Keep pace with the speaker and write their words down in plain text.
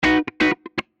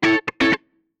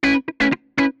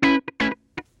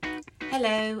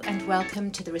Hello and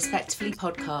welcome to the Respectfully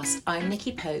podcast. I'm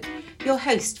Nikki Pope, your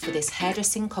host for this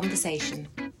hairdressing conversation.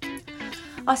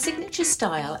 Our signature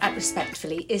style at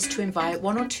Respectfully is to invite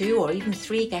 1 or 2 or even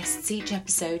 3 guests each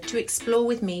episode to explore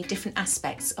with me different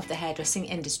aspects of the hairdressing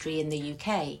industry in the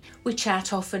UK. We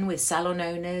chat often with salon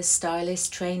owners, stylists,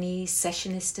 trainees,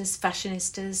 sessionistas,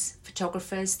 fashionistas,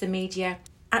 photographers, the media.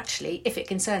 Actually, if it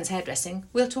concerns hairdressing,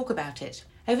 we'll talk about it.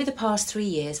 Over the past 3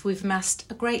 years, we've amassed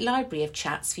a great library of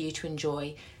chats for you to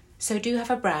enjoy, so do have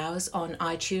a browse on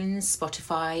iTunes,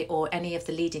 Spotify or any of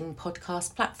the leading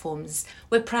podcast platforms.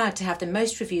 We're proud to have the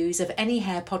most reviews of any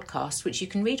hair podcast which you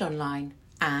can read online.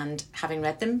 And having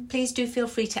read them, please do feel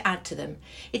free to add to them.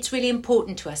 It's really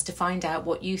important to us to find out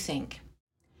what you think.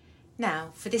 Now,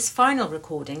 for this final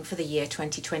recording for the year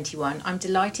 2021, I'm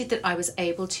delighted that I was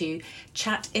able to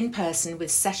chat in person with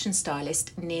session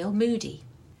stylist Neil Moody.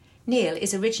 Neil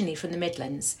is originally from the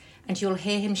Midlands, and you'll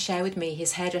hear him share with me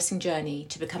his hairdressing journey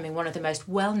to becoming one of the most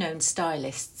well-known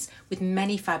stylists with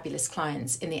many fabulous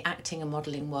clients in the acting and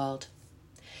modelling world.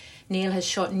 Neil has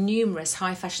shot numerous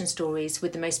high-fashion stories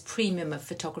with the most premium of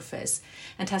photographers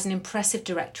and has an impressive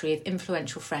directory of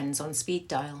influential friends on speed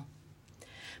dial.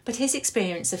 But his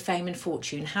experience of fame and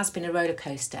fortune has been a roller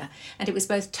coaster, and it was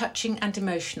both touching and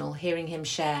emotional hearing him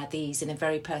share these in a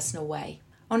very personal way.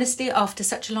 Honestly, after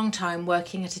such a long time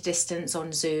working at a distance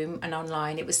on Zoom and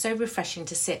online, it was so refreshing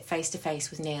to sit face to face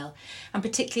with Neil, and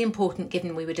particularly important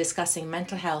given we were discussing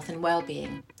mental health and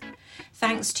well-being.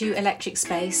 Thanks to Electric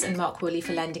Space and Mark Woolley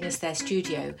for lending us their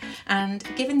studio, and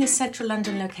given this central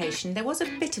London location, there was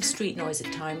a bit of street noise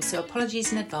at times, so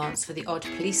apologies in advance for the odd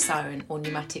police siren or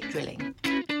pneumatic drilling.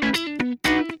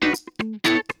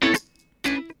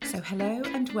 So hello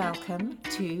and welcome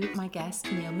to my guest,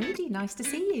 Neil Moody. Nice to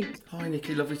see you. Hi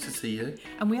Nikki, lovely to see you.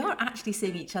 And we are actually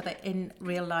seeing each other in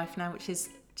real life now, which is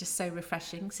just so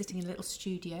refreshing, sitting in a little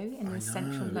studio in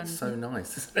central London. It's so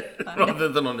nice, isn't it? Rather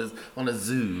than on a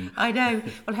Zoom. I know.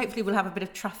 Well, hopefully we'll have a bit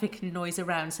of traffic and noise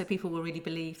around so people will really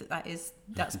believe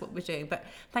that's what we're doing. But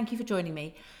thank you for joining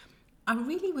me. I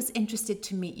really was interested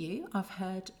to meet you. I've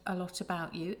heard a lot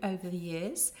about you over the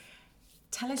years.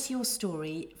 Tell us your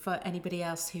story for anybody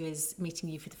else who is meeting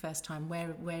you for the first time.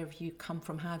 Where have you come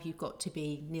from? How have you got to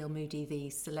be Neil Moody, the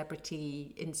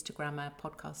celebrity Instagrammer,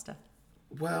 podcaster?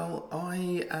 Well,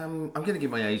 I'm going to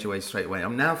give my age away straight away.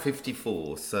 I'm now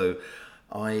 54, so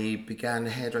I began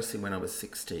hairdressing when I was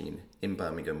 16 in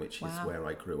Birmingham, which is where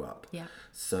I grew up. Yeah.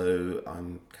 So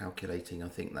I'm calculating, I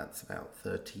think that's about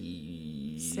 8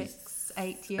 years.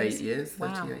 8 years,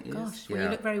 wow. 38 years. Gosh, well, you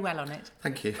look very well on it.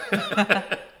 Thank you.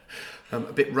 I'm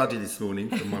a bit ruddy this morning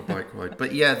from my bike ride.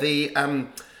 But yeah,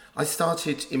 I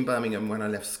started in Birmingham when I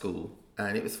left school.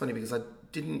 And it was funny because I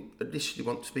didn't initially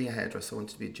want to be a hairdresser. I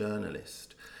wanted to be a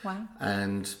journalist. Wow.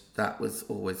 And that was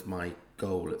always my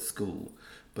goal at school.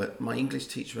 But my English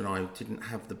teacher and I didn't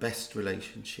have the best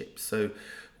relationship. So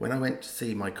when I went to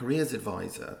see my careers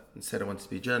advisor and said I wanted to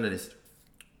be a journalist,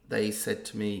 they said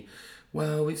to me,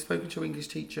 well, we've spoken to your English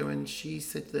teacher and she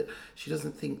said that she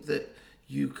doesn't think that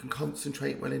you can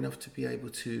concentrate well enough to be able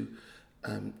to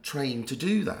train to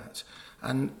do that.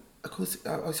 And of course,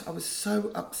 I was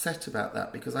so upset about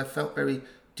that because I felt very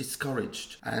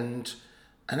discouraged. And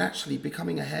actually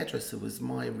becoming a hairdresser was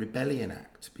my rebellion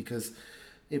act because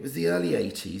it was the early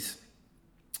 80s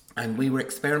and we were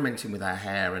experimenting with our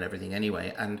hair and everything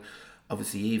anyway. And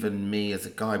obviously even me as a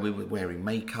guy, we were wearing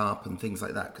makeup and things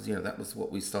like that because, that was what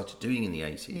we started doing in the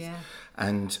 80s. Yeah.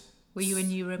 And were you a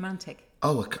new romantic?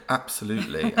 Oh,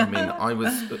 absolutely. I mean, I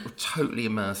was totally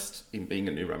immersed in being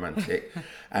a new romantic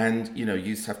and,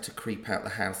 used to have to creep out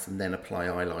the house and then apply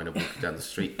eyeliner walking down the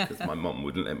street because my mum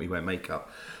wouldn't let me wear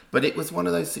makeup. But it was one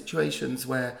of those situations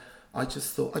where I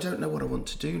just thought, I don't know what I want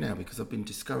to do now because I've been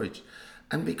discouraged.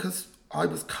 And because I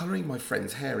was colouring my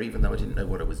friend's hair, even though I didn't know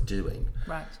what I was doing.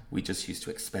 Right. We just used to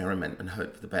experiment and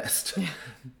hope for the best. Yeah.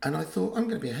 And I thought, I'm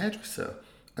going to be a hairdresser.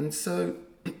 And so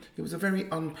it was a very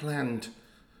unplanned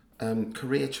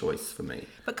career choice for me.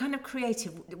 But kind of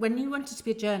creative. When you wanted to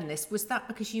be a journalist, was that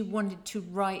because you wanted to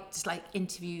write like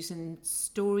interviews and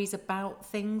stories about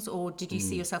things, or did you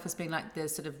see yourself as being like the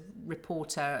sort of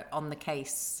reporter on the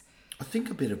case? I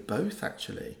think a bit of both,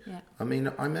 actually. Yeah. I mean,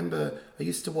 I remember I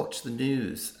used to watch the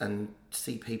news and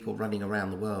see people running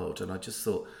around the world, and I just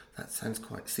thought that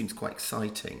seems quite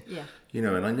exciting. Yeah.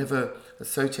 And I never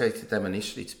associated them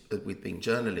initially with being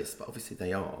journalists, but obviously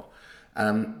they are.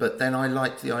 But then I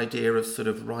liked the idea of sort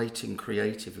of writing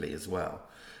creatively as well.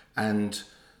 And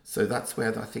so that's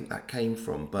where I think that came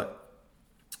from. But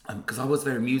because I was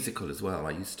very musical as well.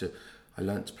 I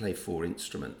learned to play 4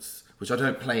 instruments, which I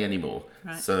don't play anymore.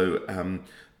 Right. So,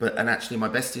 and actually my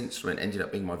best instrument ended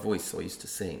up being my voice. So I used to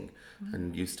sing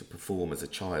and used to perform as a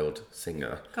child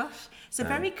singer. Gosh, so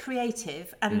very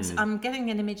creative, and I'm getting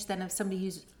an image then of somebody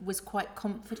who was quite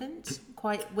confident.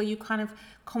 Were you kind of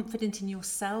confident in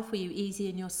yourself? Were you easy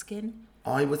in your skin?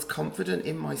 I was confident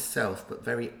in myself, but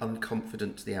very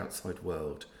unconfident to the outside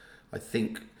world. I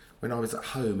think when I was at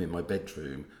home in my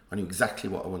bedroom, I knew exactly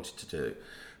what I wanted to do.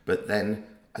 But then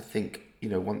I think,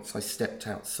 once I stepped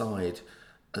outside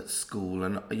at school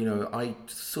and, I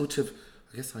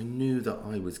guess I knew that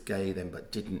I was gay then,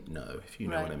 but didn't know, if you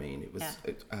know what I mean. It was,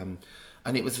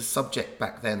 and it was a subject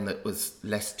back then that was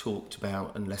less talked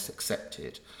about and less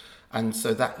accepted. And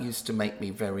so that used to make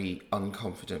me very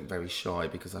unconfident, very shy,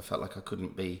 because I felt like I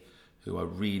couldn't be who I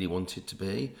really wanted to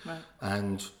be. Right.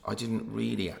 And I didn't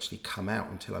really actually come out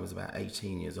until I was about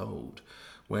 18 years old.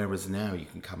 Whereas now you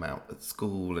can come out at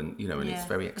school and, and it's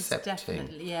very accepting.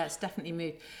 It's definitely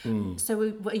moved.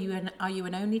 So are you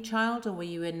an only child, or were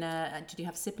you did you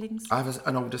have siblings? I have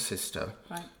an older sister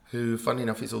who, funny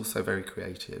enough, is also very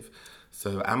creative.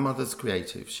 So our mother's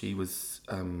creative. She was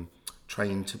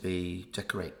trained to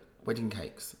decorate wedding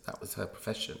cakes. That was her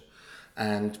profession.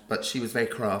 But she was very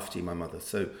crafty, my mother.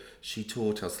 So she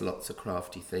taught us lots of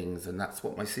crafty things, and that's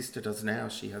what my sister does now.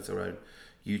 She has her own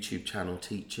YouTube channel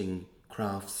teaching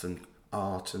crafts and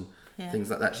art and things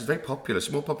like that. She's very popular.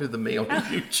 She's more popular than me on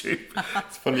YouTube.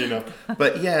 It's funny enough.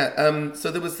 But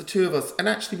so there was the two of us, and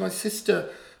actually my sister,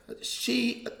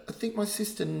 I think my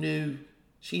sister knew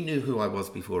who I was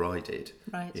before I did.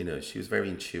 Right. She was very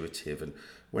intuitive, and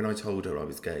when I told her I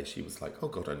was gay, she was like, "Oh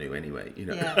God, I knew anyway."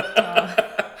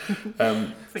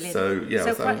 Brilliant.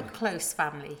 So quite a close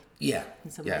family. Yeah,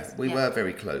 we were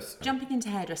very close. Jumping into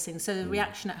hairdressing, so the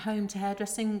reaction at home to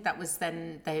hairdressing, that was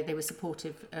then they were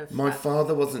supportive of. My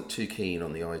father wasn't too keen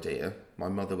on the idea. My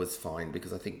mother was fine,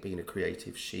 because I think being a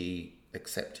creative, she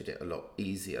accepted it a lot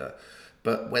easier.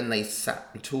 But when they sat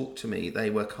and talked to me, they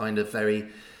were kind of very,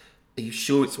 "Are you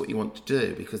sure it's what you want to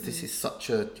do? Because this is such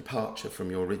a departure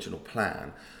from your original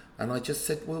plan." And I just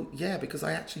said, well, yeah, because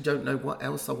I actually don't know what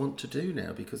else I want to do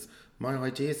now, because my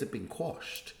ideas have been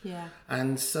quashed. Yeah.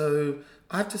 And so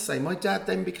I have to say, my dad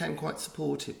then became quite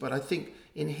supportive, but I think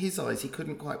in his eyes, he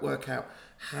couldn't quite work out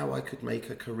how I could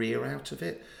make a career out of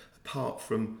it, apart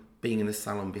from being in a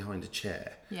salon behind a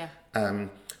chair. Yeah.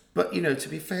 But, to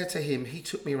be fair to him, he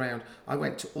took me around. I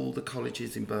went to all the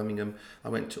colleges in Birmingham. I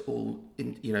went to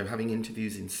having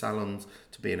interviews in salons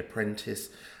to be an apprentice.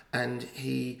 And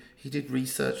he did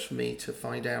research for me to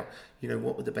find out,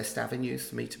 what were the best avenues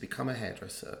for me to become a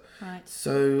hairdresser. Right.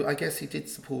 So I guess he did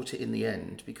support it in the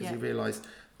end, because he realised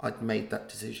I'd made that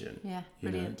decision. Yeah,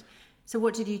 brilliant. So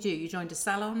what did you do? You joined a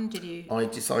salon? I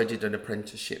decided an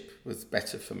apprenticeship was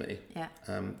better for me. Yeah.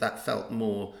 That felt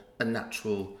more a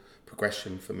natural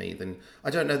progression for me than, I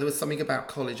don't know, there was something about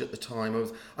college at the time.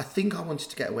 I think I wanted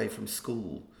to get away from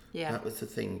school. Yeah. That was the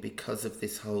thing, because of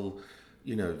this whole,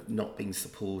 not being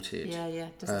supported. Yeah.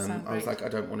 Doesn't sound great. I was like, I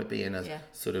don't want to be in a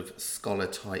sort of scholar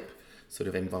type sort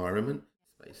of environment,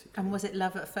 basically. And was it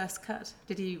love at first cut?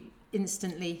 Did you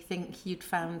instantly think you'd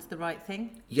found the right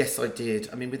thing? Yes, I did.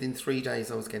 I mean, within 3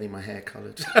 days I was getting my hair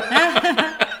coloured.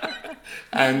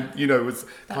 And, it was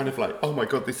kind of like, oh my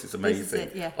God, this is amazing. This is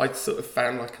it, yeah. I'd sort of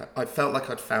I felt like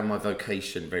I'd found my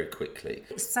vocation very quickly.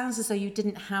 It sounds as though you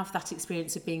didn't have that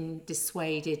experience of being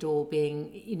dissuaded or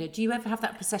being, do you ever have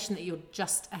that perception that you're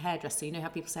just a hairdresser? You know how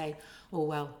people say, oh,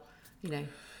 well, Do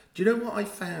you know what I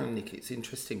found, Nick? It's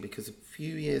interesting, because a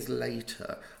few years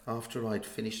later, after I'd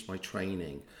finished my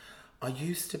training, I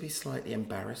used to be slightly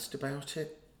embarrassed about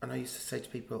it. And I used to say to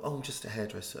people, oh, I'm just a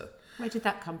hairdresser. Where did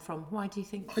that come from? Why do you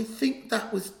think? I think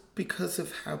that was because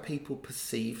of how people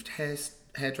perceived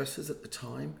hairdressers at the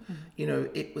time.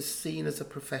 Mm-hmm. It was seen as a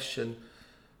profession.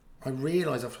 I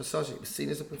realised after I started, it was seen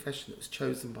as a profession that was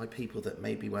chosen by people that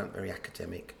maybe weren't very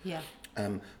academic. Yeah.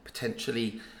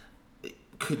 Potentially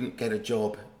couldn't get a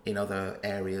job in other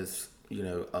areas,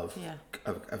 of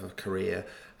a career.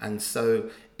 And so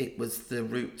it was the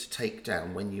route to take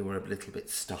down when you were a little bit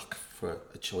stuck for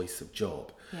a choice of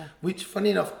job. Yeah. Which,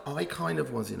 funny enough, I kind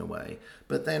of was in a way.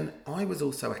 But then I was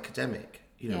also academic.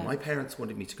 My parents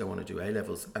wanted me to go on and do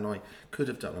A-levels, and I could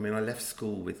have done. I mean, I left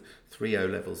school with 3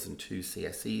 O-levels and 2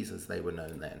 CSEs, as they were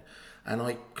known then. And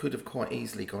I could have quite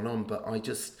easily gone on, but I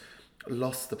just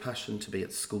lost the passion to be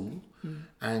at school.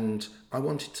 And I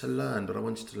wanted to learn, but I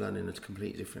wanted to learn in a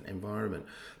completely different environment.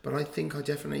 But I think I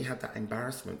definitely had that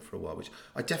embarrassment for a while, which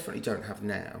I definitely don't have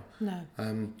now. No.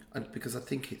 And because I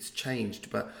think it's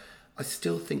changed, but I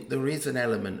still think there is an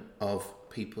element of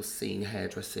people seeing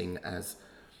hairdressing as,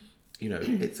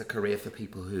 it's a career for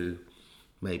people who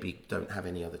maybe don't have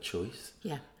any other choice.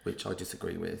 Yeah. Which I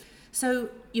disagree with. So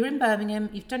you're in Birmingham,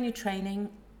 you've done your training.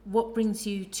 What brings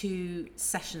you to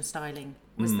session styling?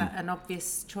 Was that an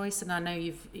obvious choice? And I know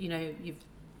you've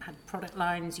had product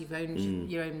lines, you've owned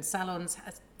your own salons.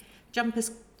 Jump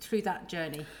us through that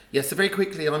journey. Yeah, so very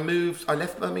quickly I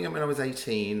left Birmingham when I was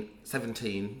 17,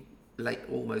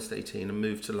 almost 18, and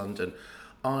moved to London.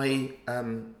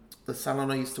 The salon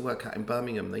I used to work at in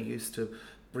Birmingham, they used to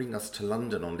bring us to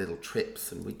London on little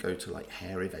trips, and we'd go to like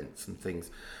hair events and things.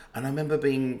 And I remember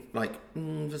being like,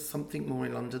 there's something more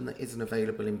in London that isn't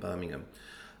available in Birmingham,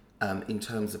 in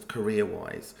terms of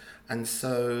career-wise. And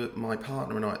so my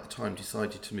partner and I at the time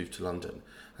decided to move to London.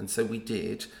 And so we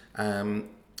did,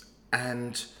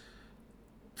 and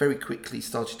very quickly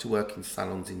started to work in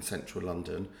salons in central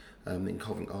London, in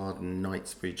Covent Garden,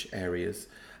 Knightsbridge areas.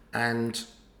 And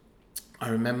I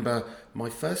remember my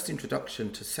first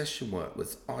introduction to session work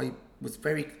was I was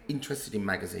very interested in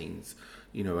magazines.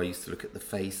 You know, I used to look at The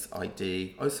Face,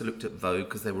 ID. I also looked at Vogue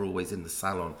because they were always in the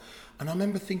salon. And I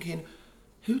remember thinking,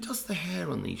 who does the hair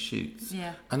on these shoots?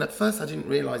 Yeah. And at first I didn't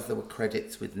realise there were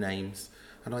credits with names.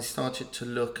 And I started to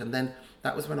look, and then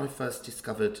that was when I first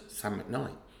discovered Sam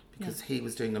McKnight, because he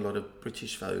was doing a lot of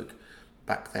British Vogue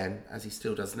back then, as he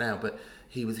still does now. But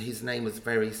his name was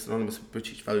very synonymous with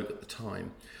British Vogue at the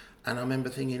time. And I remember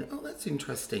thinking, oh, that's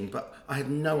interesting, but I had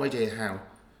no idea how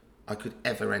I could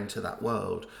ever enter that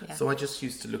world. Yeah. So I just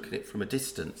used to look at it from a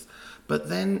distance. But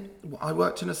then I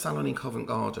worked in a salon in Covent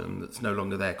Garden that's no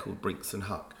longer there, called Brinks and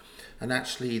Huck. And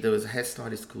actually there was a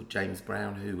hairstylist called James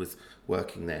Brown who was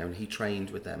working there, and he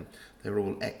trained with them. They were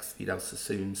all ex-Vidal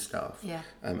Sassoon staff,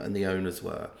 and the owners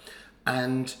were.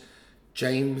 And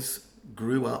James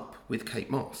grew up with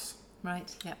Kate Moss.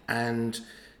 Right, yeah. And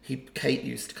Kate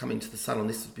used to come into the salon.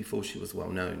 This was before she was well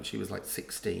known. She was like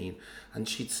 16, and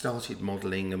she'd started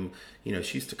modelling, and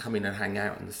she used to come in and hang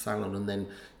out in the salon, and then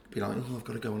be like, oh, I've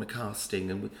got to go on a casting,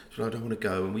 and she's like, I don't want to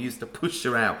go, and we used to push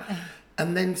her out.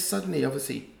 And then suddenly,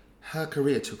 obviously, her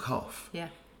career took off. Yeah.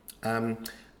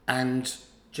 And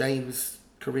James'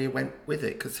 career went with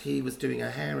it, because he was doing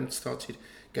her hair and started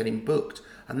getting booked.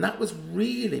 And that was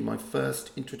really my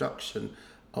first introduction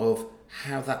of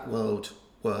how that world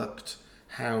worked,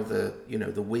 how the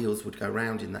wheels would go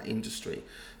round in that industry.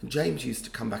 And James used to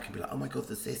come back and be like, oh my God,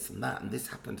 there's this and that, and this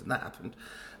happened and that happened.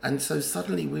 And so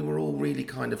suddenly we were all really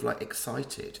kind of like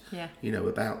excited,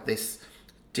 about this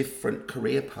different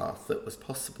career path that was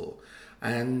possible.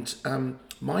 And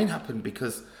mine happened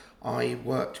because I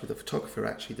worked with a photographer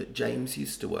actually that James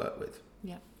used to work with,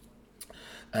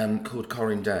 called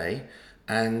Corinne Day.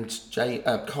 And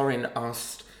Corinne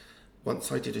asked,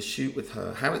 once I did a shoot with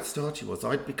her, how it started was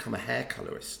I'd become a hair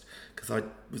colorist because I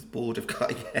was bored of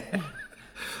cutting hair.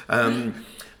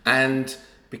 And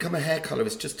become a hair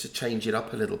colorist just to change it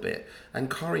up a little bit. And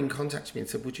Corinne contacted me and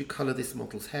said, would you color this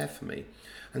model's hair for me?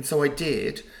 And so I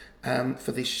did,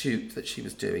 for this shoot that she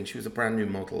was doing. She was a brand new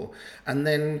model. And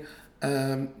then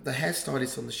the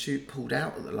hairstylist on the shoot pulled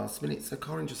out at the last minute. So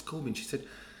Corinne just called me and she said,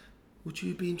 would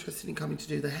you be interested in coming to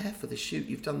do the hair for the shoot?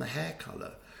 You've done the hair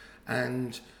color.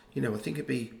 And I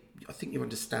think you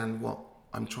understand what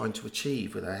I'm trying to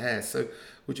achieve with her hair. So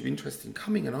would you be interested in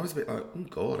coming? And I was a bit like, oh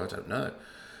God, I don't know.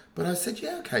 But I said,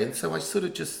 yeah, okay. And so I sort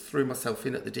of just threw myself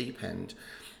in at the deep end.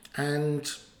 And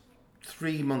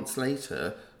 3 months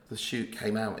later, the shoot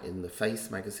came out in the Face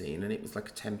magazine, and it was like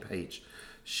a 10-page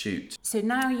shoot. So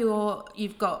now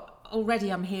you've got, already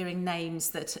I'm hearing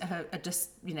names that are just,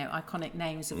 iconic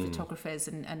names of photographers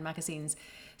and magazines.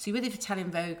 So you're with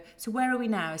Italian Vogue. So where are we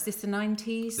now? Is this the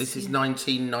 90s? This is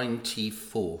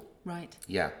 1994. Right.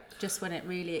 Yeah. Just when it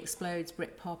really explodes,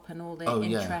 Britpop and all the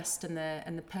interest and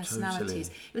the personalities.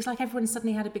 Totally. It was like everyone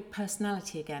suddenly had a big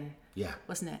personality again. Yeah.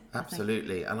 Wasn't it?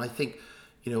 Absolutely. And I think,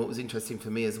 what was interesting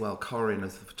for me as well, Corinne,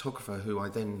 as the photographer who I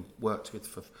then worked with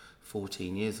for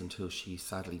 14 years until she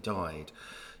sadly died,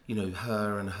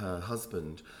 her and her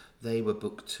husband, they were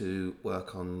booked to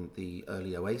work on the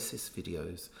early Oasis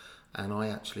videos. And I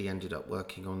actually ended up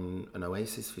working on an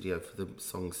Oasis video for the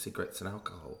song Cigarettes and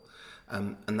Alcohol.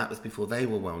 And that was before they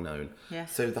were well known. Yeah.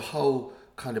 So the whole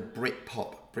kind of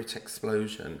Britpop, Brit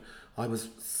explosion, I was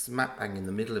smack bang in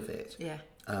the middle of it. Yeah.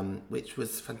 Which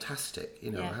was fantastic.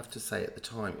 I have to say at the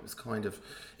time,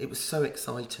 it was so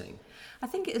exciting. I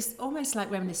think it was almost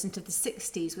like reminiscent of the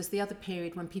 60s was the other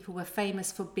period when people were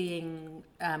famous for being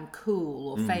cool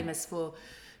or famous for,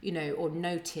 or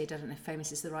noted. I don't know if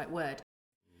famous is the right word.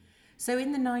 So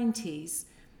in the 90s,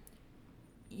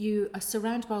 you are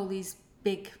surrounded by all these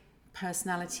big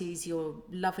personalities, you're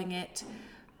loving it.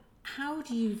 How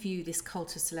do you view this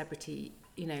cult of celebrity,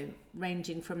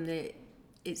 ranging from the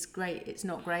it's great, it's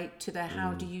not great, to the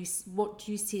what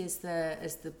do you see as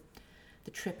the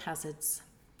trip hazards?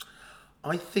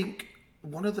 I think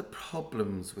one of the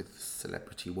problems with the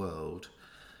celebrity world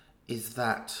is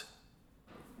that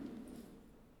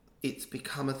it's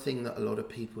become a thing that a lot of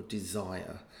people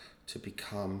desire, to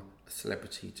become a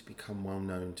celebrity, to become well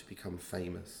known, to become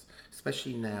famous,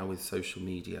 especially now with social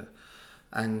media.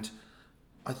 And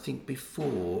I think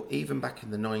before, even back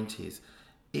in the 90s,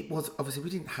 it was, obviously we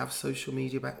didn't have social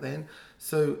media back then,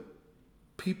 so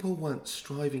people weren't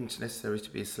striving to necessarily to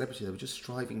be a celebrity, they were just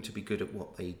striving to be good at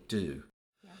what they do.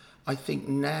 Yeah. I think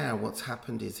now what's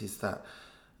happened is that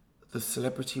the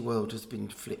celebrity world has been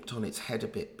flipped on its head a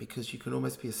bit, because you can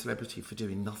almost be a celebrity for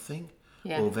doing nothing.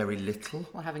 Yeah. Or very little.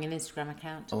 Or having an Instagram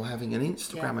account. Or having an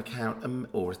Instagram account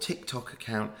or a TikTok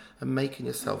account and making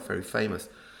yourself very famous.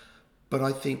 But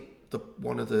I think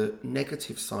one of the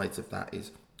negative sides of that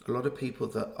is a lot of people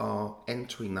that are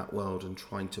entering that world and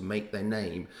trying to make their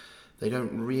name, they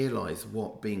don't realise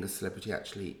what being a celebrity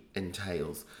actually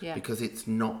entails. Yeah. Because it's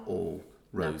not all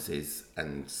roses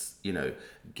and, you know,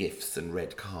 gifts and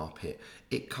red carpet.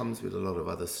 It comes with a lot of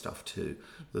other stuff too.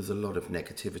 There's a lot of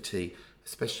negativity,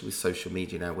 especially with social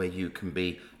media now, where you can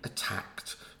be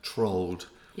attacked, trolled.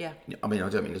 Yeah. I mean, I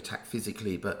don't mean attack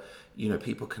physically, but, you know,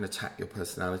 people can attack your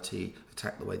personality,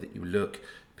 attack the way that you look.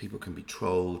 People can be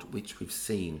trolled, which we've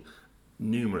seen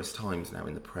numerous times now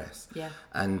in the press. Yeah.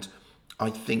 And I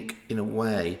think, in a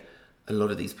way, a lot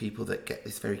of these people that get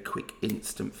this very quick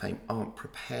instant fame aren't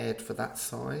prepared for that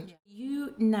side. Yeah.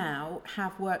 You now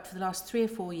have worked for the last 3 or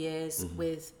 4 years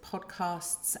with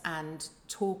podcasts and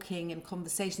talking and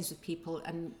conversations with people,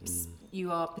 and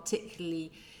you are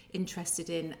particularly interested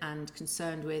in and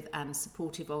concerned with and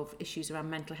supportive of issues around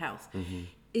mental health.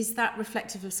 Is that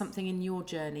reflective of something in your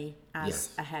journey as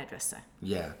a hairdresser?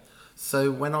 Yeah. So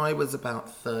when I was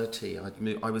about 30,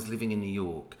 I was living in New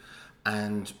York,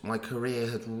 and my career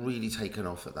had really taken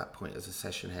off at that point as a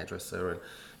session hairdresser. And,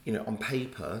 you know, on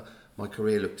paper, my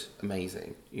career looked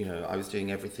amazing. You know, I was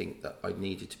doing everything that I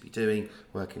needed to be doing,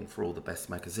 working for all the best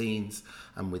magazines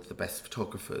and with the best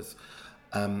photographers.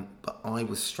 But I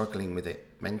was struggling with it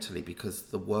mentally because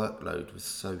the workload was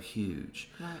so huge.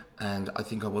 Right. And I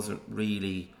think I wasn't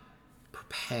really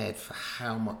prepared for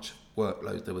how much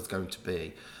workload there was going to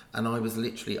be. And I was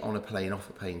literally on a plane, off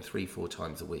a plane 3-4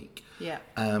 times a week. Yeah.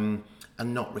 And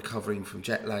not recovering from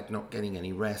jet lag, not getting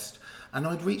any rest. And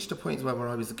I'd reached a point where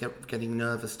I was getting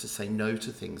nervous to say no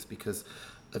to things because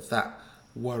of that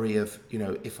worry of, you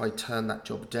know, if I turn that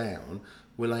job down,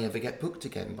 will I ever get booked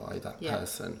again by that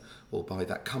person or by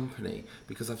that company?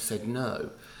 Because I've said no.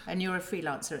 And you're a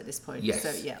freelancer at this point. Yes.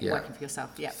 So, working for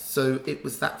yourself. Yeah. So it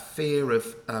was that fear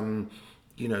of,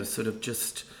 you know, sort of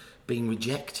just being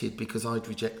rejected because I'd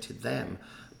rejected them.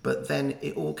 But then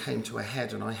it all came to a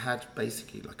head and I had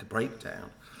basically like a breakdown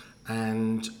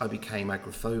and I became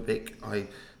agoraphobic. I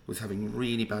was having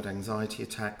really bad anxiety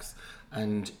attacks,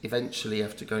 and eventually,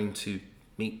 after going to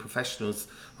meet professionals,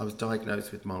 I was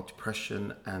diagnosed with mild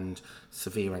depression and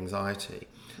severe anxiety.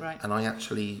 Right. And I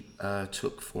actually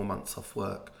took 4 months off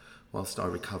work whilst I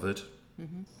recovered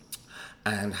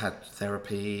and had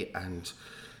therapy and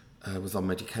was on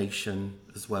medication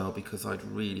as well because I'd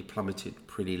really plummeted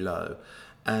pretty low.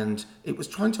 And it was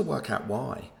trying to work out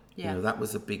why. Yeah. You know, that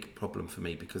was a big problem for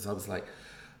me because I was like,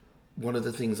 one of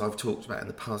the things I've talked about in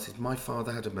the past is my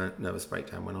father had a nervous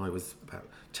breakdown when I was about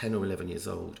 10 or 11 years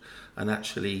old and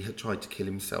actually had tried to kill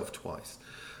himself twice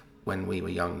when we were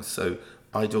young. So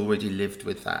I'd already lived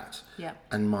with that. Yeah.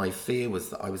 And my fear was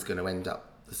that I was going to end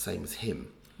up the same as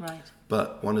him. Right.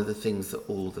 But one of the things that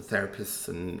all the therapists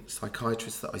and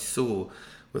psychiatrists that I saw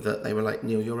were that they were like,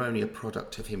 Neil, you're only a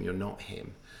product of him, you're not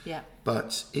him. Yeah.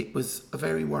 But it was a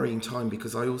very worrying time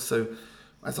because I also,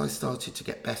 as I started to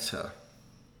get better,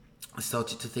 I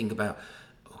started to think about,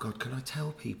 oh God, can I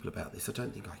tell people about this? I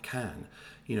don't think I can.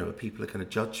 You know, people are going to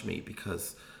judge me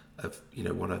because of, you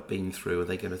know, what I've been through. Are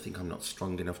they going to think I'm not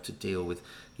strong enough to deal with,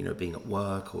 you know, being at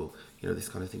work or, you know, this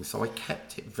kind of thing? So I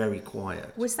kept it very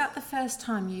quiet. Was that the first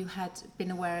time you had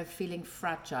been aware of feeling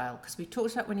fragile? Because we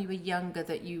talked about when you were younger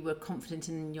that you were confident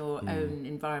in your own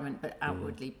environment, but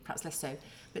outwardly perhaps less so.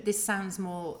 But this sounds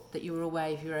more that you were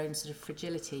aware of your own sort of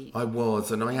fragility. I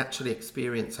was, and I actually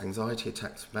experienced anxiety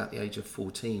attacks from about the age of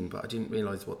 14, but I didn't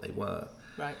realise what they were.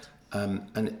 Right.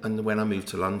 And when I moved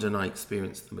to London, I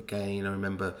experienced them again. I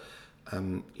remember,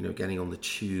 you know, getting on the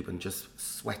tube and just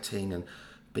sweating and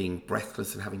being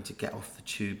breathless and having to get off the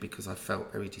tube because I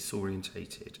felt very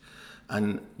disorientated.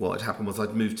 And what had happened was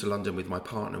I'd moved to London with my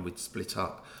partner, we'd split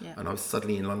up, and I was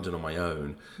suddenly in London on my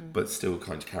own, but still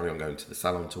kind of carry on going to the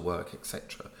salon to work,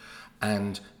 etc.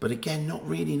 But again, not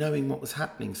really knowing what was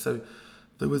happening. So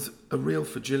there was a real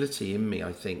fragility in me,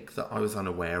 I think, that I was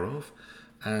unaware of.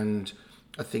 And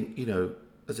I think, you know,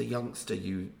 as a youngster,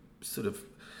 you sort of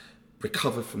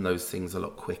recover from those things a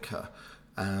lot quicker.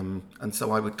 And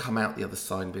so I would come out the other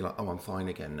side and be like, oh, I'm fine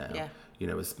again now. Yeah. You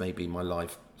know, as maybe my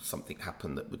life, something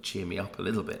happened that would cheer me up a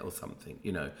little bit or something,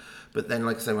 you know. But then,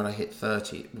 like I say, when I hit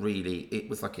 30, it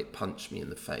was like it punched me in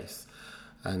the face.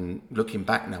 And looking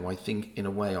back now, I think in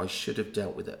a way I should have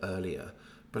dealt with it earlier,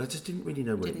 but I just didn't really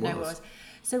know what it was.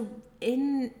 So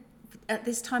at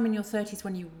this time in your 30s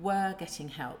when you were getting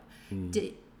help,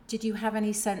 did you have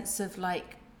any sense of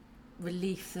like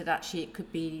relief that actually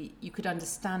you could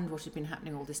understand what had been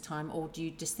happening all this time, or do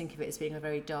you just think of it as being a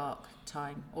very dark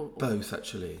time? Or both,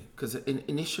 actually, because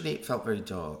initially it felt very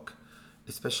dark,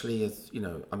 especially as, you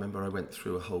know, I remember I went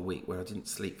through a whole week where I didn't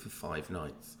sleep for 5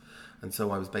 nights, and so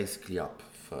I was basically up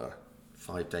for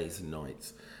 5 days and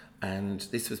nights, and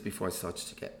this was before I started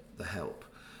to get the help.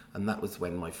 And that was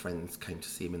when my friends came to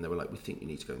see me and they were like, we think you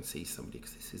need to go and see somebody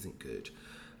because this isn't good.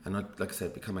 And I, like I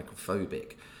said, become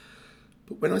acrophobic.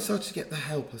 But when I started to get the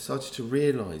help, I started to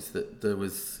realise that there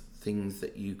was things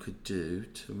that you could do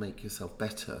to make yourself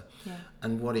better. Yeah.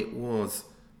 And what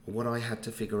I had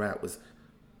to figure out was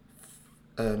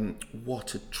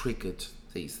what had triggered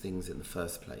these things in the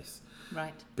first place.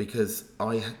 Right. Because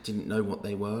I didn't know what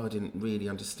they were. I didn't really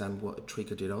understand what had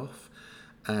triggered it off.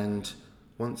 And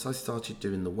once I started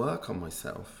doing the work on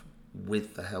myself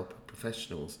with the help of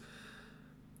professionals,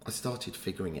 I started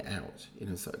figuring it out, you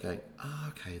know, sort of going,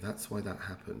 okay, that's why that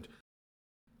happened.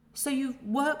 So you've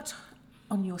worked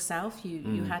on yourself,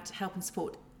 you had help and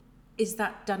support. Is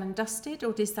that done and dusted,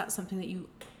 or is that something that you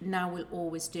now will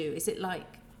always do? Is it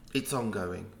like... It's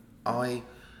ongoing. Obviously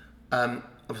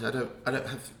I don't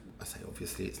have, I say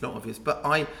obviously, it's not obvious, but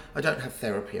I don't have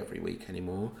therapy every week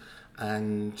anymore,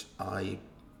 and I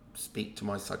speak to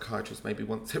my psychiatrist maybe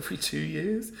once every 2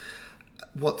 years.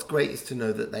 What's great is to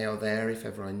know that they are there if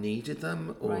ever I needed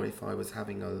them, or right. if I was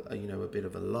having a bit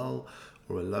of a lull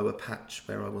or a lower patch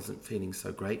where I wasn't feeling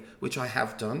so great, which I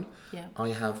have done. Yeah. I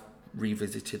have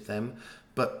revisited them,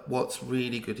 but what's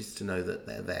really good is to know that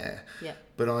they're there. Yeah.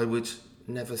 But I would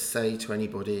never say to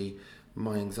anybody,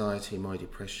 my anxiety, my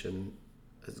depression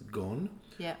has gone.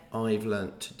 Yeah. I've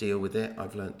learnt to deal with it.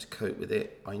 I've learnt to cope with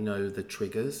it. I know the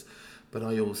triggers, but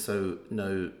I also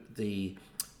know the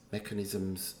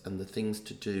mechanisms and the things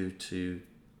to do to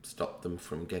stop them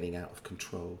from getting out of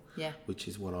control, which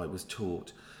is what I was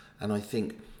taught. And I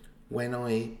think when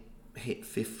I hit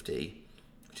 50,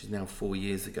 which is now 4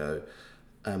 years ago,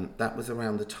 that was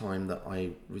around the time that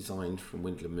I resigned from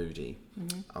Windler Moody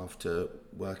after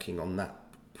working on that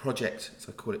project, as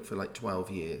I call it, for like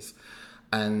 12 years.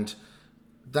 And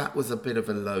that was a bit of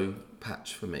a low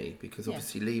patch for me, because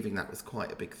obviously leaving that was quite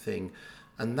a big thing.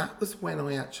 And that was when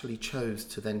I actually chose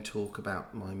to then talk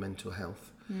about my mental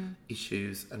health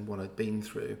issues and what I'd been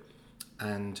through,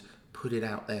 and put it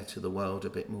out there to the world a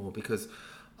bit more, because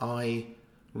I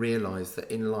realised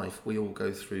that in life we all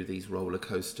go through these roller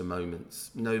coaster moments.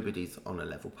 Nobody's on a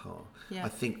level par. I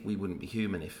think we wouldn't be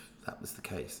human if that was the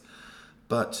case.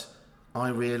 But I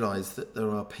realised that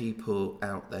there are people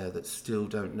out there that still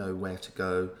don't know where to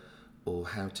go, or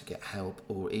how to get help,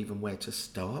 or even where to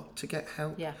start to get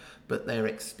help. But they're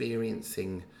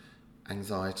experiencing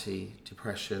anxiety,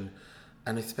 depression,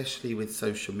 and especially with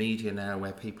social media now,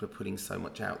 where people are putting so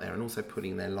much out there and also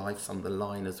putting their lives on the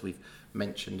line, as we've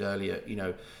mentioned earlier, you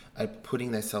know,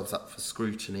 putting themselves up for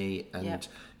scrutiny and,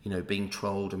 you know, being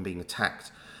trolled and being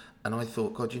attacked. And I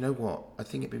thought, God, you know what? I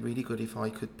think it'd be really good if I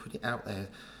could put it out there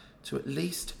to at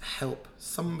least help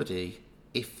somebody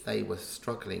if they were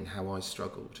struggling how I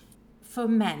struggled. For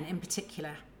men in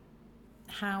particular,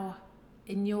 how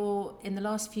in the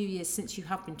last few years since you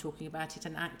have been talking about it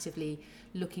and actively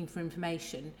looking for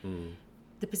information,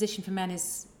 the position for men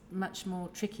is much more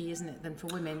tricky, isn't it, than for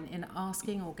women in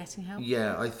asking or getting help?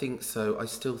 Yeah, I think so. I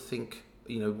still think,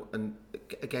 you know, and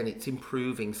again, it's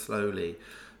improving slowly.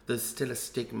 There's still a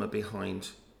stigma behind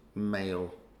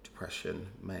male depression,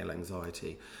 male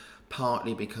anxiety,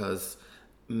 partly because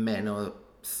men are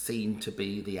seen to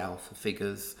be the alpha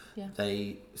figures.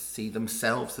 They see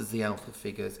themselves as the alpha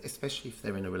figures, especially if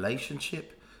they're in a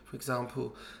relationship, for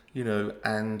example, you know,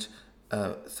 and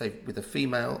say with a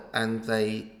female, and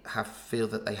they feel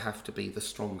that they have to be the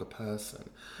stronger person.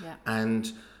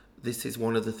 And this is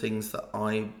one of the things that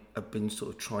I have been sort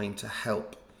of trying to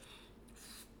help,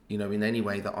 you know, in any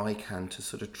way that I can, to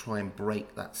sort of try and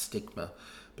break that stigma,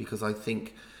 because I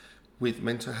think with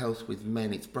mental health with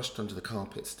men, it's brushed under the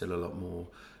carpet still a lot more.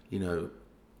 You know,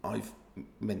 I've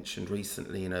mentioned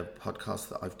recently in a podcast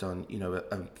that I've done, you know,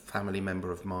 a family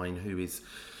member of mine who is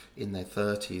in their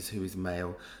 30s, who is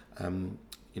male,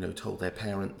 told their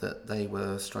parent that they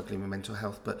were struggling with mental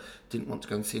health but didn't want to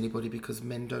go and see anybody because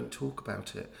men don't talk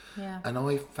about it. Yeah. And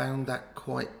I found that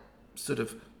quite sort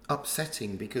of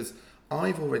upsetting because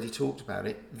I've already talked about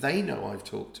it. They know I've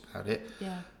talked about it.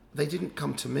 Yeah. They didn't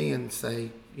come to me and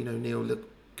say, Neil, look,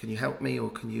 can you help me or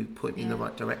can you point me in the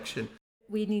right direction?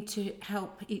 We need to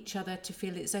help each other to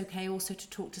feel it's okay also to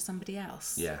talk to somebody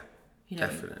else. Yeah,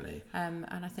 definitely. And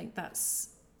I think that's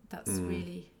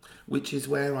really... Which is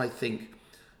where I think,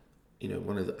 I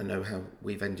know how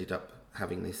we've ended up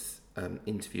having this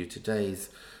interview today is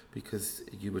because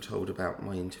you were told about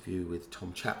my interview with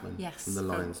Tom Chapman from the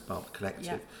Lions Barb Collective.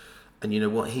 Yeah.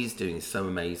 And what he's doing is so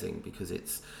amazing because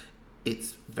it's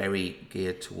very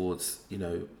geared towards,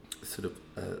 sort of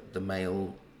the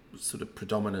male sort of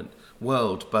predominant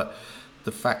world. But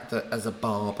the fact that as a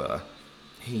barber,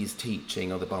 he's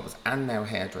teaching other barbers and now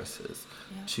hairdressers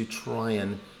to try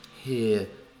and hear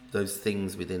those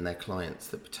things within their clients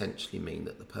that potentially mean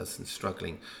that the person's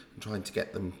struggling and trying to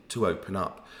get them to open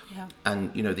up. Yeah.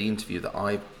 And, the interview that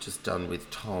I've just done with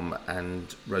Tom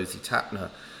and Rosie Tapner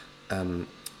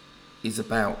is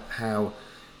about how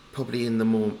probably in the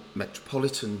more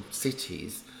metropolitan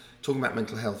cities, talking about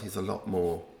mental health is a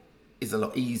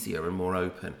lot easier and more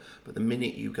open. But the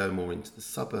minute you go more into the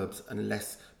suburbs and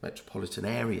less metropolitan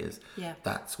areas,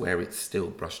 that's where it's still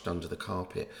brushed under the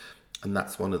carpet. And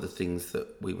that's one of the things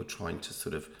that we were trying to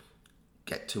sort of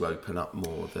get to open up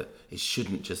more, that it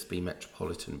shouldn't just be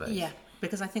metropolitan based. Yeah,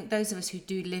 because I think those of us who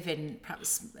do live in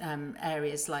perhaps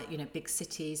areas like, big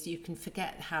cities, you can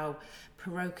forget how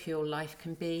parochial life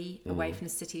can be away from the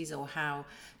cities or how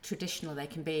traditional they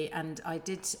can be. And I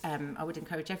would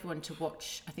encourage everyone to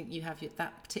watch, I think you have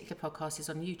that particular podcast is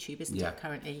on YouTube, isn't it,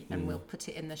 currently? And we'll put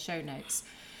it in the show notes.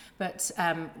 But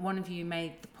one of you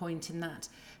made the point in that,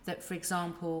 for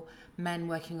example, men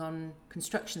working on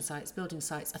construction sites, building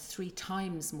sites, are 3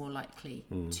 times more likely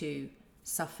to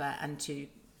suffer and to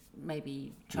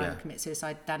maybe try and commit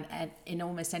suicide than in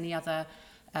almost any other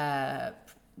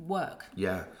work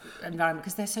environment,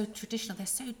 because they're so traditional, they're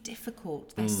so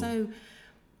difficult, they're so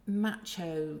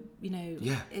macho,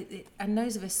 and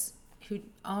those of us who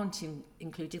aren't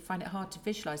included find it hard to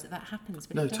visualise that happens.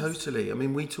 But no, totally. I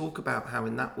mean, we talk about how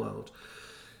in that world,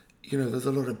 there's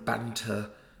a lot of banter,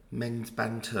 men's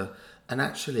banter, and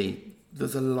actually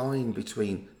there's a line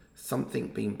between something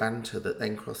being banter that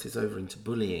then crosses over into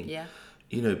bullying. Yeah.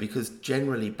 Because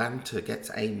generally banter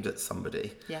gets aimed at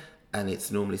somebody. Yeah. And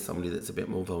it's normally somebody that's a bit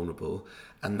more vulnerable,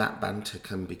 and that banter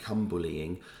can become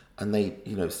bullying, and they,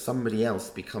 somebody else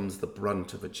becomes the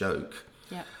brunt of a joke.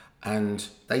 Yeah. And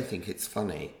they think it's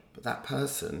funny, but that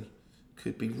person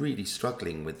could be really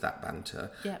struggling with that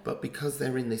banter. Yeah. But because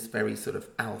they're in this very sort of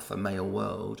alpha male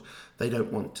world, they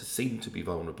don't want to seem to be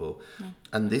vulnerable. No.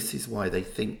 And this is why they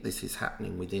think this is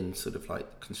happening within sort of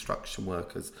like construction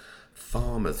workers,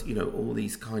 farmers, all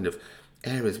these kind of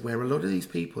areas where a lot of these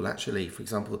people actually, for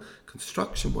example,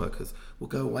 construction workers will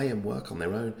go away and work on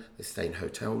their own. They stay in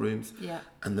hotel rooms. Yeah.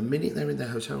 And the minute they're in their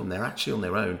hotel room, they're actually on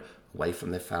their own, away from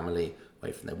their family,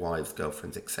 away from their wives,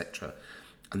 girlfriends, etc.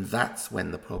 And that's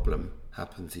when the problem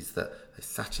happens, is that they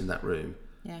sat in that room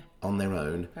on their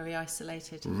own. Very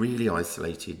isolated. Really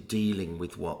isolated, dealing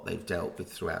with what they've dealt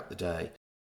with throughout the day.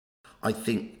 I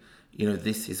think,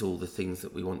 this is all the things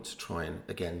that we want to try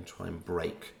and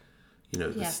break,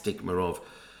 the stigma of,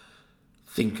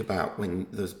 think about when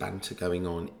there's banter going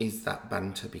on, is that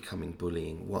banter becoming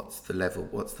bullying? What's the level?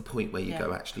 What's the point where you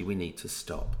go, actually, we need to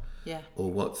stop? Yeah. Or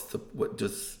what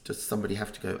does somebody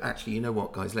have to go, actually, you know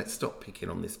what, guys, let's stop picking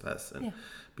on this person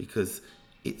because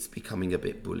it's becoming a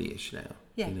bit bullyish now.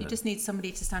 Yeah, you just need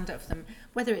somebody to stand up for them,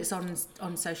 whether it's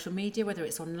on social media, whether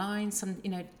it's online.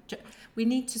 We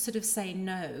need to sort of say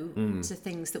no to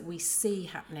things that we see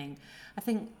happening. I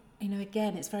think,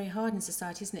 again, it's very hard in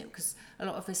society, isn't it? Because a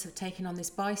lot of us have taken on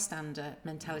this bystander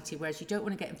mentality, whereas you don't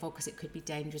want to get involved because it could be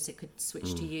dangerous, it could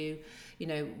switch to you.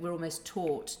 We're almost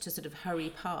taught to sort of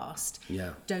hurry past.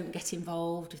 Yeah. Don't get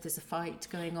involved if there's a fight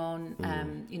going on.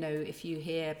 If you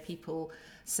hear people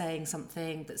saying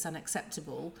something that's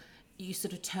unacceptable, you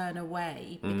sort of turn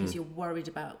away because you're worried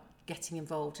about getting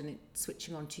involved and it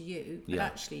switching on to you. But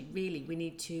actually, really, we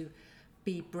need to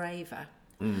be braver.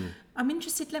 I'm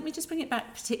interested, let me just bring it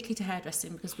back particularly to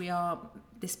hairdressing, because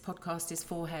this podcast is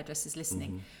for hairdressers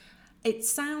listening. It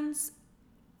sounds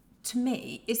to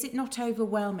me, is it not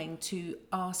overwhelming to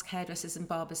ask hairdressers and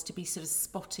barbers to be sort of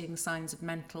spotting signs of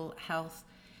mental health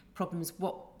problems?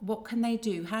 What can they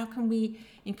do? How can we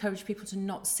encourage people to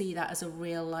not see that as a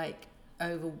real,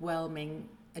 overwhelming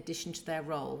addition to their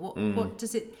role? What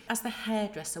does it, as the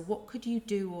hairdresser, what could you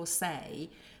do or say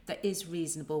that is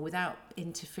reasonable without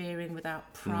interfering,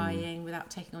 without prying, without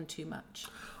taking on too much?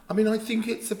 I mean, I think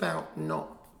it's about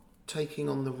not taking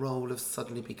on the role of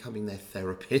suddenly becoming their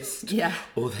therapist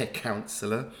or their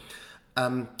counsellor,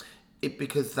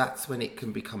 because that's when it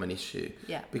can become an issue.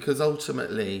 Yeah. Because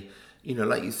ultimately, you know,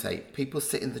 like you say, people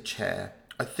sit in the chair.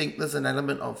 I think there's an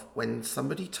element of when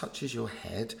somebody touches your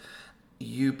head,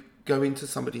 you go into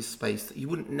somebody's space that you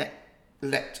wouldn't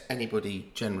let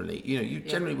anybody generally. You know, you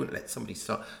generally wouldn't let somebody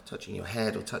start touching your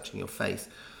head or touching your face.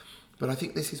 But I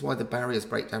think this is why the barriers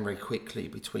break down very quickly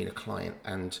between a client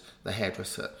and the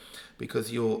hairdresser,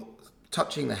 because you're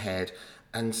touching the head,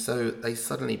 and so they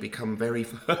suddenly become very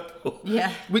verbal,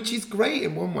 which is great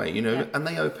in one way, you know, and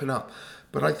they open up.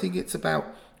 But I think it's about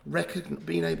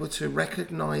being able to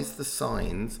recognise the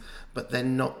signs, but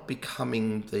then not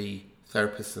becoming the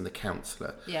therapist and the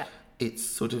counsellor. Yeah. It's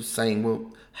sort of saying,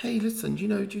 well, hey, listen, you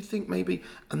know, do you think maybe...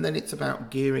 And then it's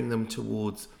about gearing them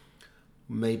towards...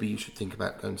 Maybe you should think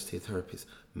about going to see a therapist.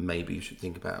 Maybe you should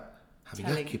think about having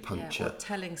acupuncture.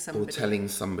 Or telling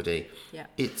somebody. Yeah.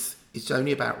 It's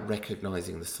only about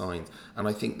recognising the signs. And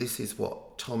I think this is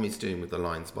what Tom is doing with the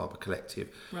Lions Barber Collective.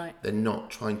 Right. They're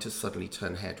not trying to suddenly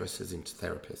turn hairdressers into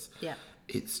therapists. Yeah.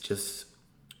 It's just...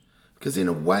 Because in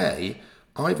a way,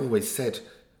 I've always said...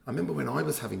 I remember when I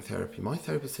was having therapy, my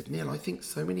therapist said, Neil, I think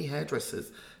so many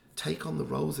hairdressers take on the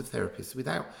roles of therapists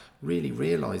without really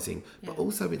realising, but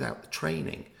also without the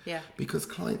training. Yeah. Because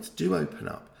clients do open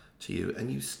up to you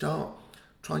and you start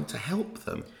trying to help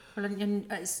them. Well, and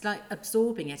it's like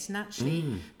absorbing it, and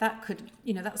actually that could,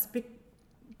 you know, that's a big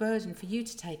burden for you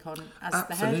to take on as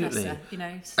the hairdresser, you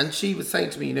know. And she was saying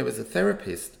to me, you know, as a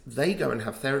therapist, they go and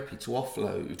have therapy to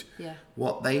offload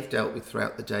what they've dealt with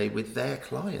throughout the day with their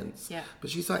clients. Yeah.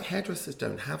 But she's like, hairdressers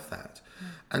don't have that.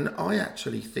 And I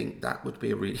actually think that would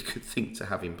be a really good thing to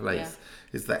have in place,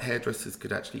 is that hairdressers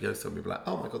could actually go somewhere and be like,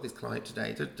 oh my God, this client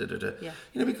today, You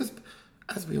know, because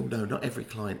as we all know, not every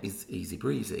client is easy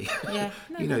breezy. Yeah.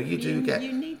 No, you know, you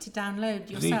need to download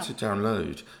yourself. You need to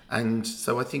download. And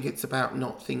so I think it's about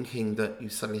not thinking that you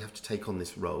suddenly have to take on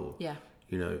this role. Yeah.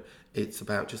 You know, it's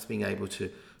about just being able to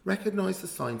recognise the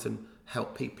signs and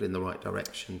help people in the right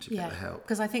direction to get the help.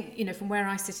 Because I think, you know, from where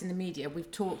I sit in the media,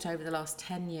 we've talked over the last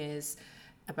 10 years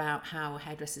about how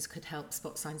hairdressers could help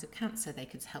spot signs of cancer, they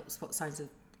could help spot signs of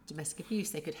domestic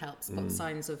abuse, they could help spot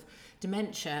signs of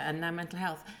dementia and now mental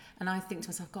health. And I think to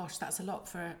myself, gosh, that's a lot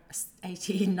for a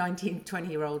 18, 19,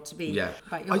 20-year-old to be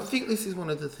about your... I think this is one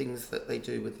of the things that they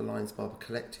do with the Lions Barber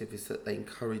Collective, is that they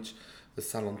encourage the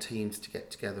salon teams to get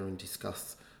together and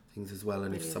discuss things as well.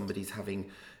 And if somebody's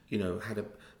having, you know, had a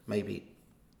maybe,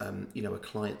 you know, a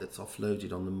client that's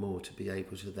offloaded on them more, to be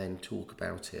able to then talk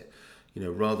about it. You know,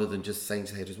 rather than just saying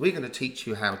to hairdressers, we're going to teach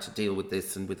you how to deal with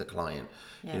this and with a client.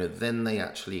 You know, then they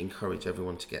actually encourage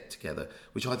everyone to get together,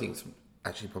 which I think is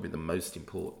actually probably the most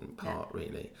important part,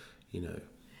 really. You know.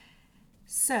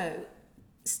 So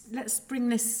let's bring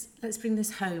this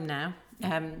home now.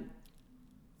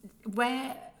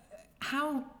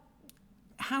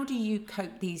 How do you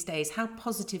cope these days? How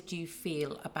positive do you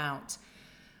feel about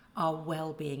our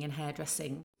well-being in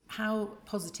hairdressing? How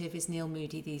positive is Neil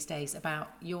Moody these days about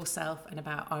yourself and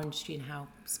about our industry and how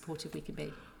supportive we can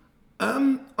be?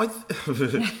 I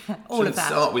all of that.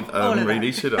 Start with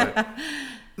really, should I?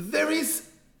 There is.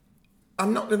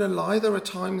 I'm not going to lie. There are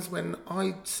times when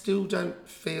I still don't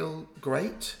feel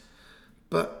great,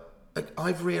 but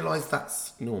I've realised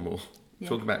that's normal.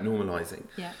 Talking about normalising.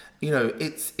 Yeah. You know,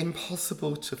 it's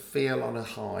impossible to feel on a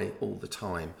high all the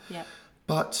time. Yeah.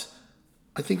 But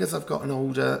I think as I've gotten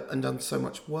older and done so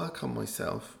much work on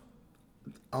myself,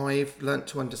 I've learnt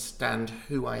to understand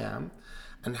who I am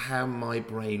and how my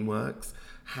brain works,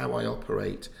 how I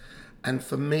operate. And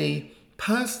for me,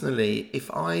 personally, if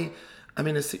I am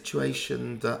in a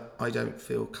situation that I don't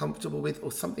feel comfortable with,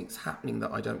 or something's happening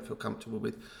that I don't feel comfortable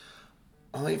with,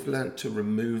 I've learnt to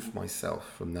remove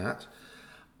myself from that.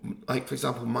 Like, for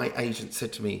example, my agent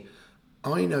said to me,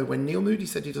 I know when Neil Moody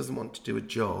said he doesn't want to do a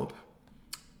job,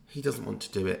 he doesn't want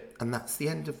to do it. And that's the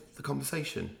end of the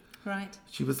conversation. Right.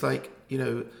 She was like, you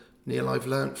know, Neil, I've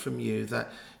learnt from you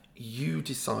that you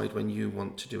decide when you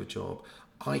want to do a job.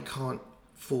 I can't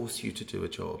force you to do a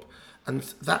job. And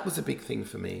that was a big thing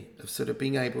for me, of sort of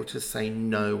being able to say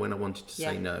no when I wanted to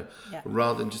say no,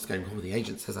 rather than just going, oh, the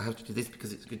agent says I have to do this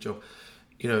because it's a good job.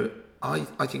 You know, I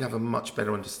think I have a much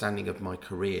better understanding of my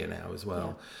career now as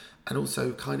well. Yeah. And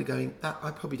also kind of going, that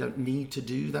I probably don't need to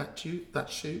do that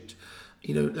shoot.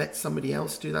 You know, let somebody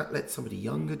else do that. Let somebody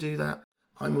younger do that.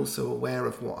 I'm also aware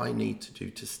of what I need to do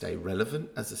to stay relevant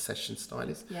as a session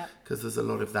stylist, because there's a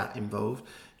lot of that involved.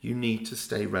 You need to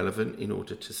stay relevant in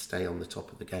order to stay on the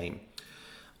top of the game.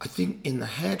 I think in the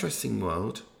hairdressing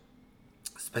world,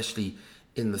 especially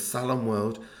in the salon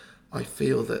world, I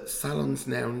feel that salons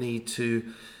now need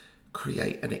to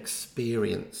create an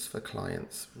experience for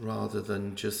clients rather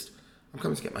than just, I'm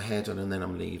coming to get my hair done and then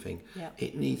I'm leaving.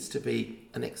 It needs to be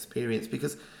an experience,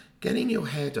 because getting your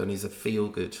hair done is a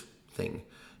feel-good thing,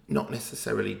 not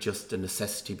necessarily just a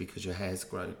necessity because your hair's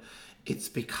grown. It's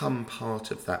become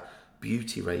part of that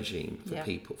beauty regime for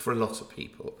people, for a lot of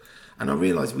people. And I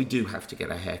realise we do have to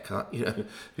get a haircut,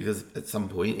 because at some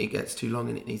point it gets too long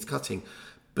and it needs cutting.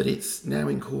 But it's now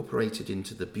incorporated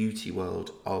into the beauty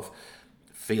world of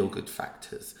feel-good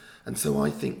factors. And so I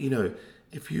think,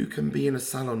 if you can be in a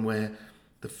salon where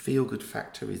the feel-good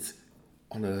factor is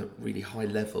on a really high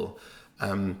level,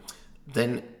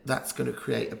 then that's going to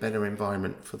create a better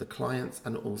environment for the clients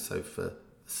and also for the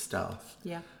staff.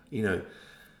 I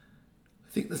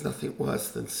think there's nothing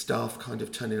worse than staff kind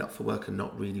of turning up for work and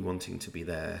not really wanting to be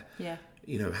there.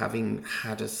 Having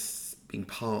had being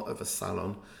part of a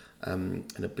salon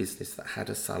and a business that had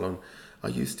a salon, I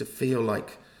used to feel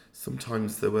like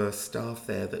sometimes there were staff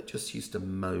there that just used to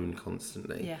moan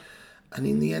constantly. And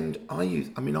in the end, I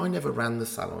never ran the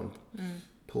salon.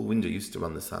 Paul Winder used to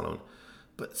run the salon.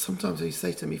 But sometimes they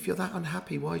say to me, if you're that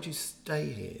unhappy, why do you stay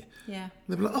here? And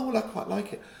they'll be like, oh, well, I quite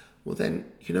like it. Well,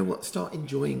 then, you know what? Start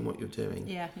enjoying what you're doing.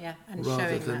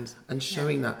 And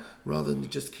showing that. Rather than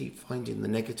just keep finding the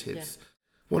negatives.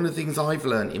 One of the things I've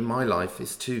learned in my life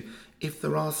is to, if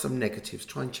there are some negatives,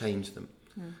 try and change them.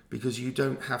 Because you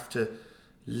don't have to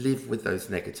live with those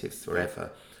negatives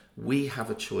forever. We have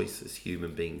a choice as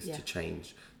human beings to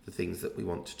change the things that we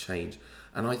want to change.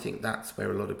 And I think that's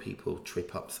where a lot of people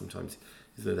trip up sometimes,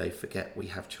 is that they forget we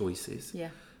have choices.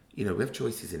 We have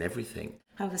choices in everything.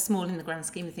 However small in the grand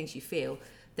scheme of things you feel,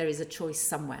 there is a choice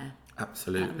somewhere.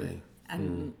 Absolutely.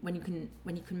 And when you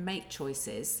can make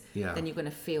choices, then you're going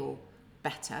to feel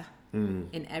better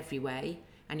in every way,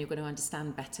 and you're going to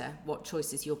understand better what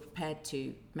choices you're prepared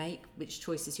to make, which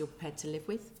choices you're prepared to live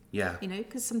with.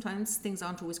 Because sometimes things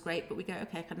aren't always great, but we go,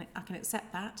 okay, I can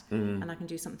accept that, and I can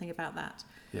do something about that.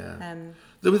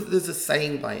 There's a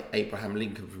saying by Abraham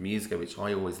Lincoln from years ago, which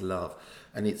I always love,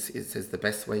 and it says the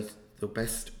best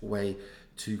way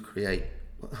to create.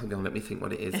 Hang on, let me think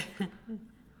what it is.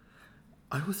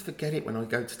 I always forget it when I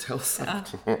go to tell someone.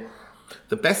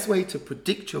 The best way to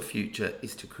predict your future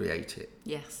is to create it.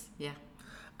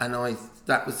 And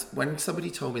that was when somebody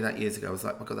told me that years ago. I was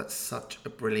like, my God, that's such a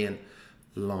brilliant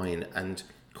line and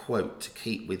quote to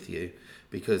keep with you,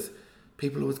 because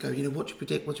people always go, what do you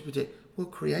predict? Well,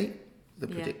 create the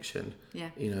prediction.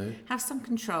 Have some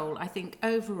control. I think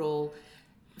overall,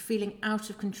 feeling out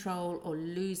of control or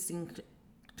losing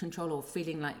control or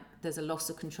feeling like there's a loss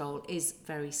of control is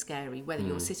very scary, whether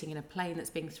you're sitting in a plane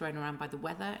that's being thrown around by the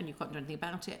weather and you can't do anything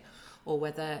about it, or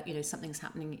whether something's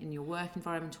happening in your work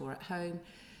environment or at home.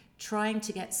 Trying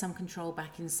to get some control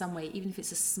back in some way, even if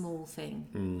it's a small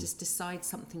thing. Just decide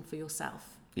something for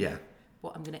yourself.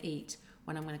 What I'm going to eat,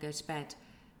 when I'm going to go to bed,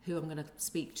 who I'm going to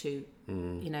speak to.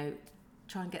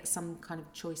 Try and get some kind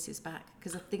of choices back,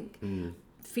 because I think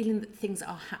feeling that things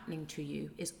are happening to you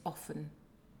is often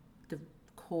the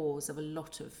cause of a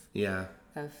lot of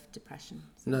depression.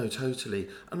 No, totally.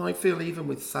 And I feel even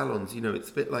with salons, it's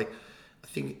a bit like, I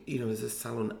think, as a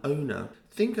salon owner,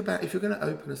 think about, if you're going to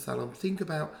open a salon, think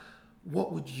about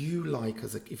what would you like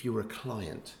if you were a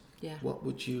client? What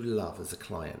would you love as a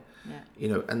client?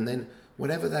 And then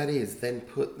whatever that is, then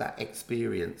put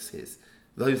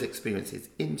those experiences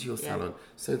into your salon,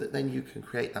 so that then you can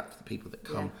create that for the people that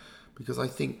come. Because I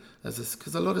think,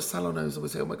 because a lot of salon owners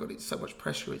always say, oh my God, it's so much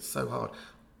pressure, it's so hard.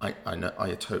 I know,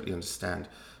 I totally understand.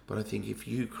 But I think if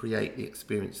you create the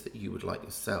experience that you would like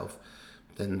yourself,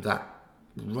 then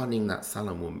running that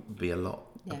salon will be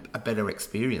a better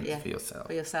experience for yourself.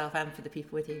 For yourself and for the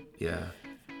people with you.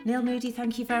 Neil Moody,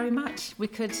 thank you very much. We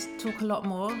could talk a lot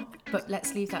more, but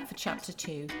let's leave that for chapter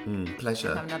 2. Pleasure.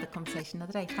 We'll have another conversation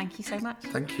another day. Thank you so much.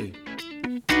 Thank you.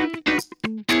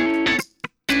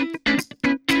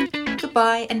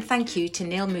 Goodbye, and thank you to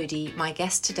Neil Moody, my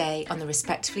guest today on the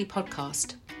Respectfully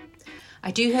podcast. I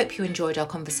do hope you enjoyed our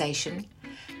conversation.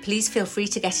 Please feel free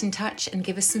to get in touch and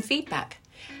give us some feedback.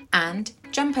 And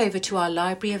jump over to our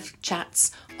library of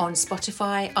chats on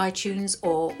Spotify, iTunes,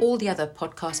 or all the other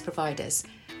podcast providers.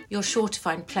 You're sure to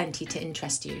find plenty to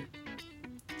interest you.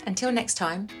 Until next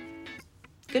time,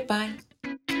 goodbye.